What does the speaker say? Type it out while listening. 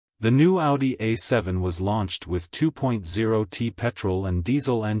The new Audi A7 was launched with 2.0T petrol and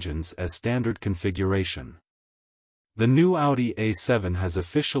diesel engines as standard configuration. The new Audi A7 has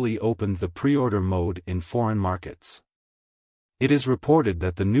officially opened the pre-order mode in foreign markets. It is reported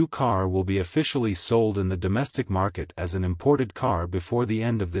that the new car will be officially sold in the domestic market as an imported car before the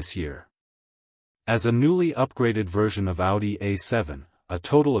end of this year. As a newly upgraded version of Audi A7, a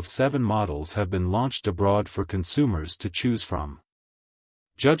total of 7 models have been launched abroad for consumers to choose from.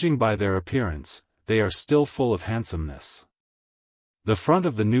 Judging by their appearance, they are still full of handsomeness. The front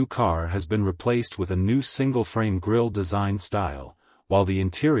of the new car has been replaced with a new single-frame grille design style, while the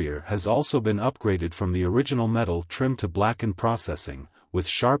interior has also been upgraded from the original metal trim to blackened processing, with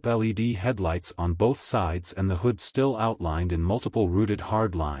sharp LED headlights on both sides and the hood still outlined in multiple rooted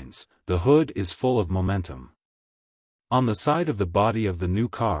hard lines. The hood is full of momentum. On the side of the body of the new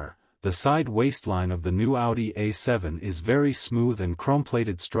car, the side waistline of the new Audi A7 is very smooth and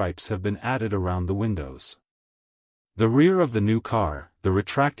chrome-plated stripes have been added around the windows. The rear of the new car, the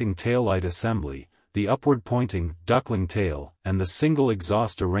retracting taillight assembly, the upward-pointing duckling tail, and the single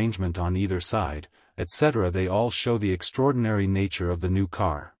exhaust arrangement on either side, etc. they all show the extraordinary nature of the new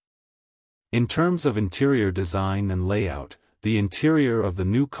car. In terms of interior design and layout, the interior of the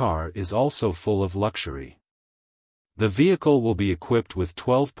new car is also full of luxury. The vehicle will be equipped with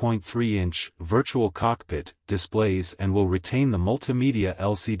 12.3-inch virtual cockpit displays and will retain the multimedia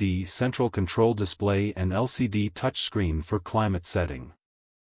LCD central control display and LCD touchscreen for climate setting.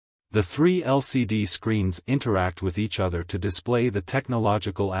 The 3 LCD screens interact with each other to display the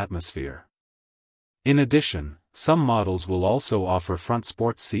technological atmosphere. In addition, some models will also offer front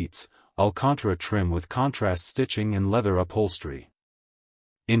sports seats, Alcantara trim with contrast stitching and leather upholstery.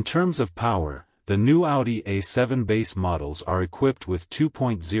 In terms of power, the new Audi A7 base models are equipped with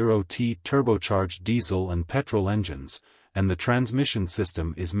 2.0T turbocharged diesel and petrol engines, and the transmission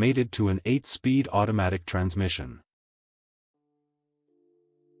system is mated to an 8-speed automatic transmission.